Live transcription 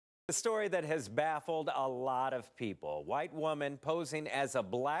A story that has baffled a lot of people. White woman posing as a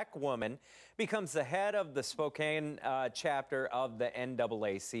black woman becomes the head of the Spokane chapter of the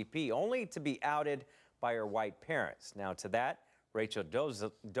NAACP, only to be outed by her white parents. Now to that, Rachel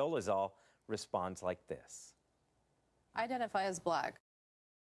Dolezal responds like this. I identify as black.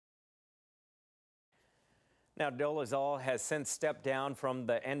 Now, Dolezal has since stepped down from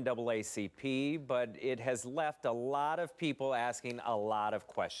the NAACP, but it has left a lot of people asking a lot of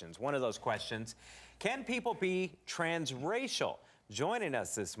questions. One of those questions, can people be transracial? Joining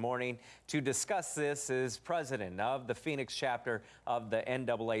us this morning to discuss this is president of the Phoenix chapter of the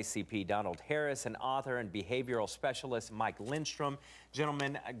NAACP, Donald Harris, and author and behavioral specialist, Mike Lindstrom.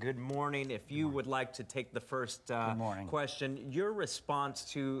 Gentlemen, good morning. If you would like to take the first question, your response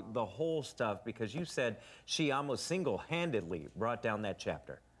to the whole stuff, because you said she almost single-handedly brought down that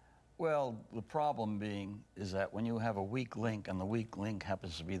chapter. Well, the problem being is that when you have a weak link, and the weak link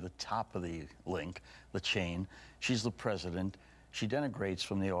happens to be the top of the link, the chain, she's the president, she denigrates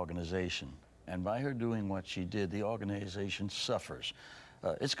from the organization. And by her doing what she did, the organization suffers.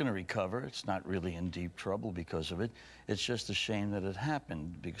 It's going to recover. It's not really in deep trouble because of it. It's just a shame that it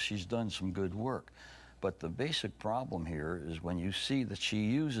happened because she's done some good work. But the basic problem here is when you see that she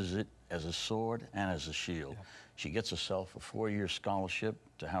uses it as a sword and as a shield. Yeah. She gets herself a 4-year scholarship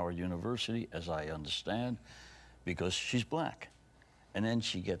to Howard University, as I understand, because she's black. And then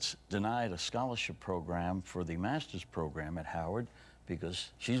she gets denied a scholarship program for the master's program at Howard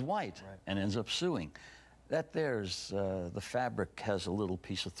because she's white, and ends up suing. That there's, the fabric has a little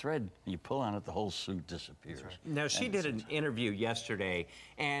piece of thread. You pull on it, the whole suit disappears. Right. Now, she did an interview yesterday,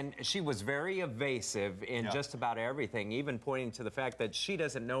 and she was very evasive in just about everything, even pointing to the fact that she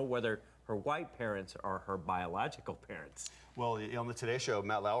doesn't know whether her white parents are her biological parents. Well, on the Today Show,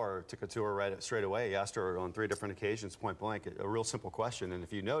 Matt Lauer took it to her straight away. He asked her on 3 different occasions, point blank, a real simple question. And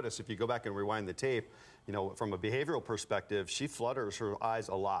if you notice, if you go back and rewind the tape, you know, from a behavioral perspective, she flutters her eyes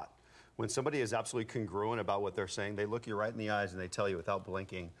a lot. When somebody is absolutely congruent about what they're saying, they look you right in the eyes and they tell you without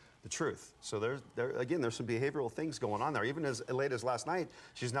blinking the truth. So there's some behavioral things going on there. Even as late as last night,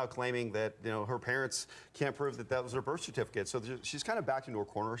 she's now claiming that, you know, her parents can't prove that that was her birth certificate. So she's kind of backed into a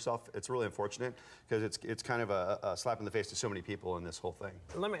corner herself. It's really unfortunate because it's kind of a slap in the face to so many people in this whole thing.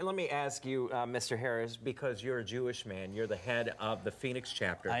 Let me ask you, Mr. Harris, because you're a Jewish man, you're the head of the Phoenix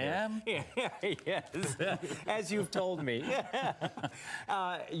chapter. I am? Yeah, yes, as you've told me.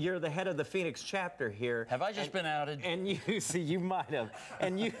 You're the head of the Phoenix chapter here. Have I just been outed? And you see, you might have.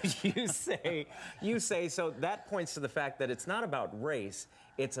 And you say, so that points to the fact that it's not about race,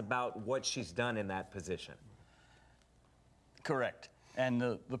 it's about what she's done in that position. Correct. And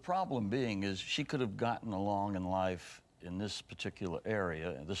the problem being is she could have gotten along in life in this particular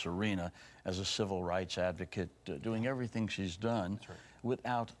area, in this arena, as a civil rights advocate, doing everything she's done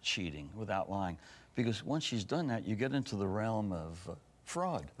without cheating, without lying. Because once she's done that, you get into the realm of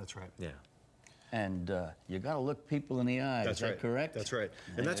fraud. That's right. Yeah. And you got to look people in the eye. That's Is that correct? That's right.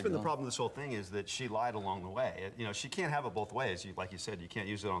 And that's been the problem with this whole thing, is that she lied along the way. You know, she can't have it both ways. Like you said, you can't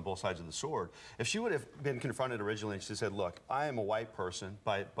use it on both sides of the sword. If she would have been confronted originally and she said, look, I am a white person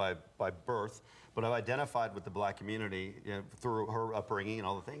by birth, but I've identified with the black community, you know, through her upbringing and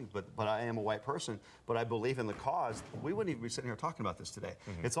all the things, but I am a white person, but I believe in the cause, we wouldn't even be sitting here talking about this today.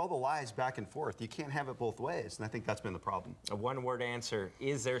 It's all the lies back and forth. You can't have it both ways, and I think that's been the problem. A one-word answer,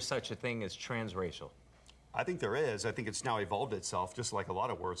 is there such a thing as transracial? I think there is. I think it's now evolved itself, just like a lot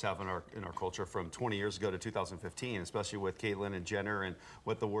of words have in our culture, from 20 years ago to 2015, especially with Caitlyn and Jenner and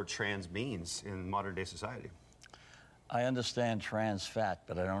what the word trans means in modern day society. I understand trans fat,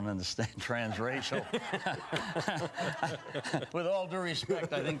 but I don't understand transracial. With all due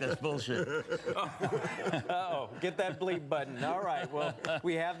respect, I think that's bullshit. Oh, get that bleep button. All right, well,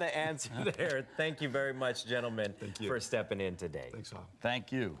 we have the answer there. Thank you very much, gentlemen, for stepping in today. Thanks, Al.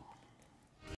 Thank you.